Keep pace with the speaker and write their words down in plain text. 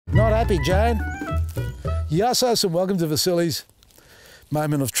happy, Jane? Yes, and welcome to Vasily's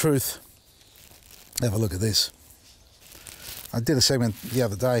Moment of Truth. Have a look at this. I did a segment the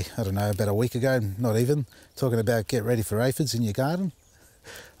other day, I don't know, about a week ago, not even, talking about get ready for aphids in your garden.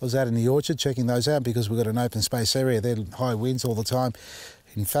 I was out in the orchard checking those out because we've got an open space area. They're high winds all the time.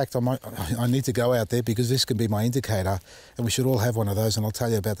 In fact, I need to go out there because this can be my indicator, and we should all have one of those, and I'll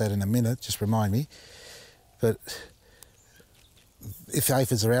tell you about that in a minute, just remind me. But if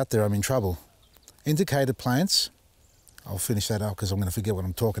aphids are out there, I'm in trouble. Indicator plants, I'll finish that up because I'm going to forget what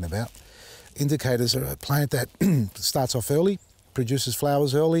I'm talking about. Indicators are a plant that starts off early, produces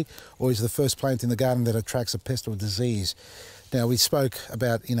flowers early, or is the first plant in the garden that attracts a pest or a disease. Now, we spoke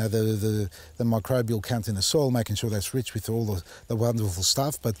about, you know, the microbial count in the soil, making sure that's rich with all the wonderful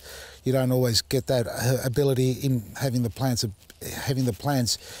stuff, but you don't always get that ability in having the plants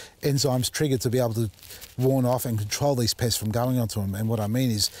enzymes triggered to be able to warn off and control these pests from going onto them. And what I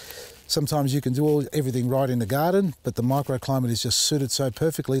mean is, sometimes you can do everything right in the garden, but the microclimate is just suited so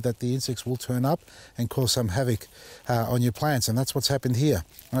perfectly that the insects will turn up and cause some havoc on your plants, and that's what's happened here.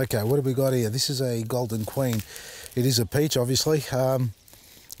 Okay, what have we got here? This is a golden queen. It is a peach, obviously.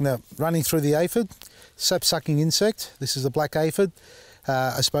 Now, running through the aphid, sap-sucking insect. This is a black aphid.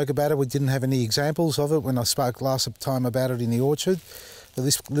 I spoke about it. We didn't have any examples of it when I spoke last time about it in the orchard. But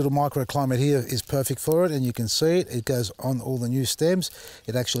this little microclimate here is perfect for it, and you can see it. It goes on all the new stems.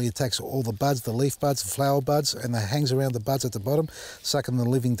 It actually attacks all the buds, the leaf buds, the flower buds, and it hangs around the buds at the bottom, sucking the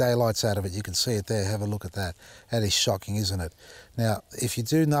living daylights out of it. You can see it there. Have a look at that. That is shocking, isn't it? Now, if you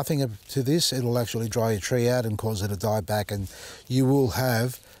do nothing to this, it'll actually dry your tree out and cause it to die back, and you will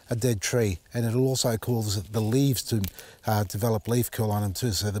have a dead tree, and it'll also cause the leaves to develop leaf curl on them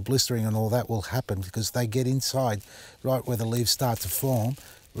too, so the blistering and all that will happen because they get inside right where the leaves start to form,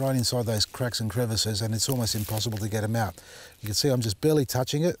 right inside those cracks and crevices, and it's almost impossible to get them out. You can see I'm just barely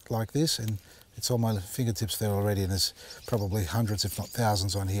touching it like this, and it's on my fingertips there already, and there's probably hundreds if not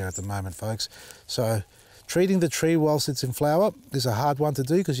thousands on here at the moment, folks. So treating the tree whilst it's in flower is a hard one to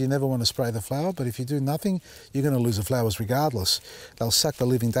do because you never want to spray the flower, but if you do nothing, you're going to lose the flowers regardless. They'll suck the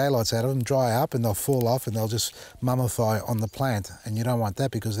living daylights out of them, dry up, and they'll fall off, and they'll just mummify on the plant, and you don't want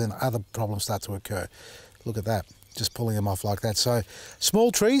that because then other problems start to occur. Look at that, just pulling them off like that. So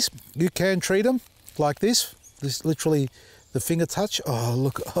small trees, you can treat them like this. This literally the finger touch. Oh,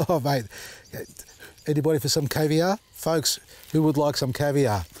 look, oh mate. Anybody for some caviar? Folks, who would like some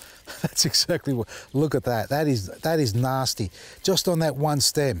caviar? That's exactly what, look at that. That is nasty, just on that one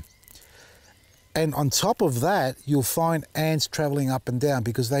stem. And on top of that, you'll find ants traveling up and down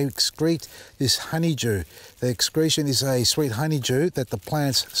because they excrete this honeydew. The excretion is a sweet honeydew that the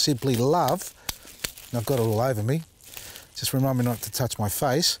plants simply love. And I've got it all over me. Just remind me not to touch my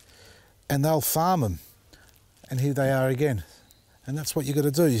face. And they'll farm them. And here they are again. And that's what you've got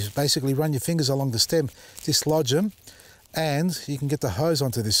to do. You basically run your fingers along the stem, dislodge them, and you can get the hose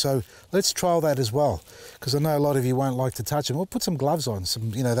onto this. So let's trial that as well, because I know a lot of you won't like to touch them. Well, put some gloves on,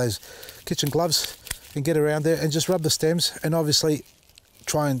 some, you know, those kitchen gloves, and get around there and just rub the stems, and obviously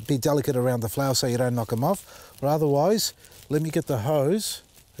try and be delicate around the flower so you don't knock them off. Or otherwise, let me get the hose.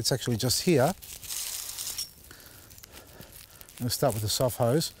 It's actually just here. I'm going to start with the soft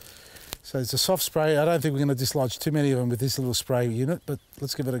hose. So it's a soft spray. I don't think we're going to dislodge too many of them with this little spray unit, but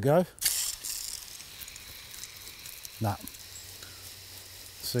let's give it a go. Nah.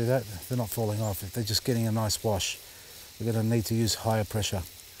 See that? They're not falling off. They're just getting a nice wash. We're going to need to use higher pressure.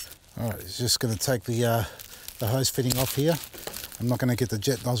 All right, it's just going to take the hose fitting off here. I'm not going to get the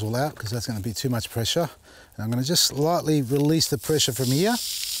jet nozzle out because that's going to be too much pressure. And I'm going to just lightly release the pressure from here.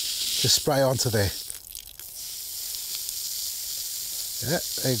 Just spray onto there. Yeah,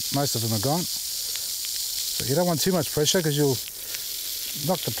 most of them are gone. But you don't want too much pressure because you'll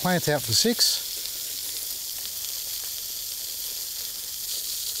knock the plant out for 6.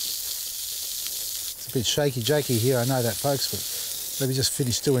 A bit shaky-jakey here, I know that, folks, but let me just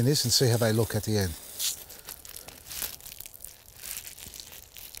finish doing this and see how they look at the end.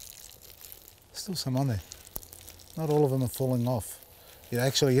 Still some on there. Not all of them are falling off. Yeah,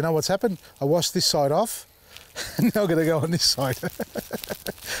 actually, you know what's happened? I washed this side off, and now I'm going to go on this side.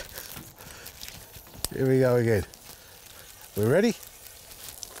 Here we go again. We're ready?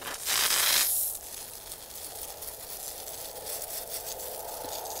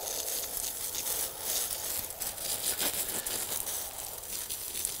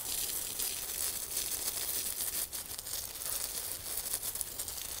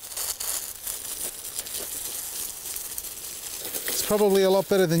 Probably a lot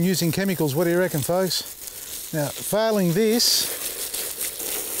better than using chemicals. What do you reckon, folks? Now, failing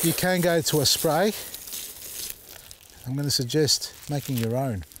this, you can go to a spray. I'm going to suggest making your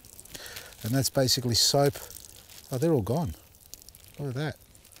own. And that's basically soap. Oh, they're all gone. Look at that.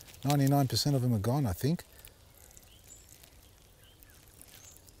 99% of them are gone, I think.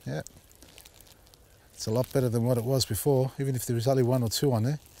 Yeah. It's a lot better than what it was before, even if there was only 1 or 2 on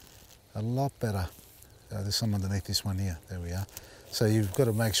there. A lot better. There's some underneath this one here. There we are. So you've got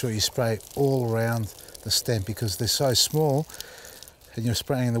to make sure you spray all around the stem because they're so small and you're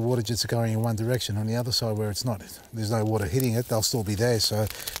spraying the water jets are going in one direction. On the other side where it's not, there's no water hitting it, they'll still be there. So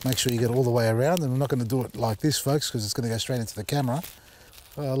make sure you get all the way around, and I'm not going to do it like this, folks, because it's going to go straight into the camera.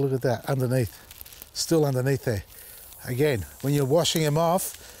 Oh, look at that, underneath, still underneath there. Again, when you're washing them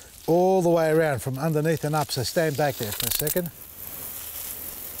off, all the way around from underneath and up. So stand back there for a second.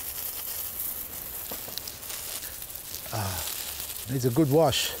 Needs a good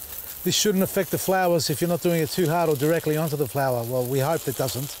wash. This shouldn't affect the flowers if you're not doing it too hard or directly onto the flower. Well, we hope it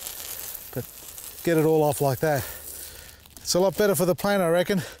doesn't, but get it all off like that. It's a lot better for the plant, I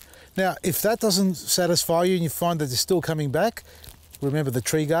reckon. Now, if that doesn't satisfy you and you find that it's still coming back, remember the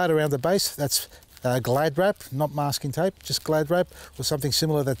tree guard around the base, that's Glad wrap, not masking tape, just Glad wrap or something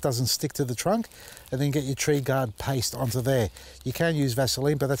similar that doesn't stick to the trunk, and then get your tree guard paste onto there. You can use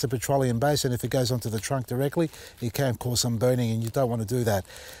Vaseline, but that's a petroleum base, and if it goes onto the trunk directly, it can cause some burning, and you don't want to do that.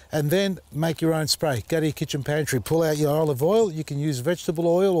 And then make your own spray. Go to your kitchen pantry, pull out your olive oil. You can use vegetable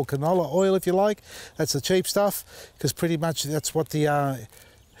oil or canola oil if you like. That's the cheap stuff, because pretty much that's what the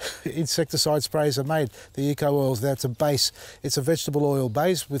insecticide sprays are made. The eco oils, that's a base. It's a vegetable oil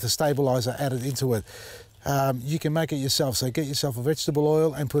base with a stabilizer added into it. You can make it yourself, so get yourself a vegetable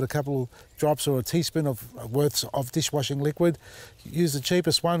oil and put a couple drops or a teaspoon worth of dishwashing liquid. Use the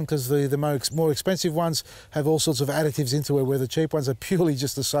cheapest one, because the more expensive ones have all sorts of additives into it, where the cheap ones are purely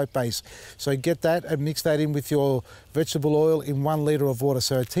just a soap base. So get that and mix that in with your vegetable oil in 1 litre of water.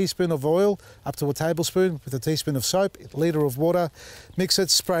 So a teaspoon of oil up to a tablespoon with a teaspoon of soap, a litre of water. Mix it,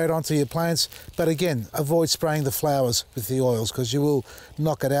 spray it onto your plants. But again, avoid spraying the flowers with the oils, because you will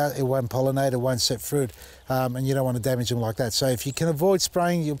knock it out. It won't pollinate, it won't set fruit, and you don't want to damage them like that. So if you can avoid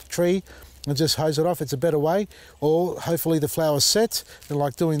spraying your tree and just hose it off, it's a better way. Or hopefully the flowers set, and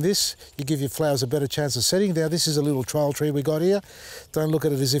like doing this, you give your flowers a better chance of setting. Now this is a little trial tree we got here. Don't look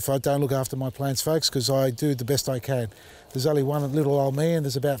at it as if I don't look after my plants, folks, because I do the best I can. There's only one little old me, and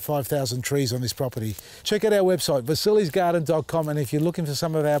there's about 5,000 trees on this property. Check out our website, vasilisgarden.com, and if you're looking for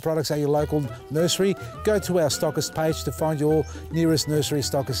some of our products at your local nursery, go to our stockist page to find your nearest nursery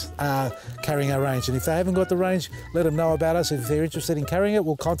stockist carrying our range. And if they haven't got the range, let them know about us. If they're interested in carrying it,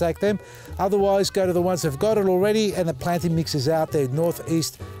 we'll contact them. Otherwise, go to the ones that've got it already, and the planting mix is out there, north,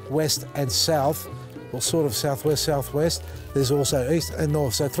 east, west and south. Well, sort of southwest, southwest. There's also east and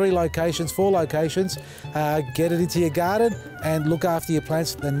north. So 4 locations. Get it into your garden and look after your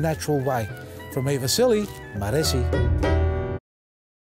plants the natural way. From me, Vasili, Maresi.